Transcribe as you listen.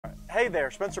Hey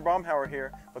there, Spencer Baumhower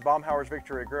here with Baumhower's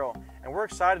Victory Grill, and we're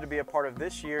excited to be a part of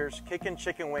this year's Kickin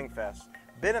Chicken Wing Fest,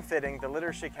 benefiting the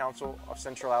Literacy Council of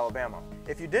Central Alabama.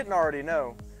 If you didn't already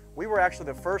know, we were actually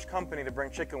the first company to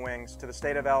bring chicken wings to the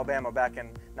state of Alabama back in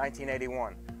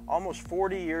 1981, almost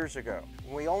 40 years ago.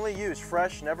 We only use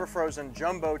fresh, never frozen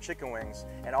jumbo chicken wings,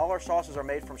 and all our sauces are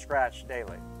made from scratch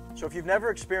daily. So if you've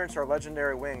never experienced our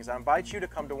legendary wings, I invite you to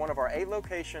come to one of our 8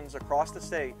 locations across the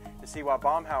state to see why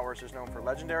Baumhower's is known for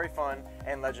legendary fun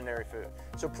and legendary food.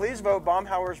 So please vote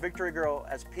Baumhower's Victory Grill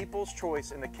as People's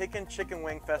Choice in the Kickin Chicken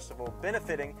Wing Festival,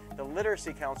 benefiting the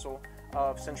Literacy Council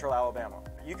of Central Alabama.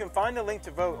 You can find the link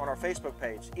to vote on our Facebook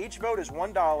page. Each vote is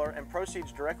 $1 and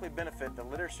proceeds directly benefit the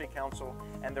Literacy Council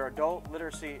and their adult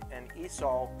literacy and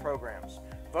ESOL programs.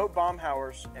 Vote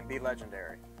Baumhower's and be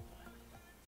legendary.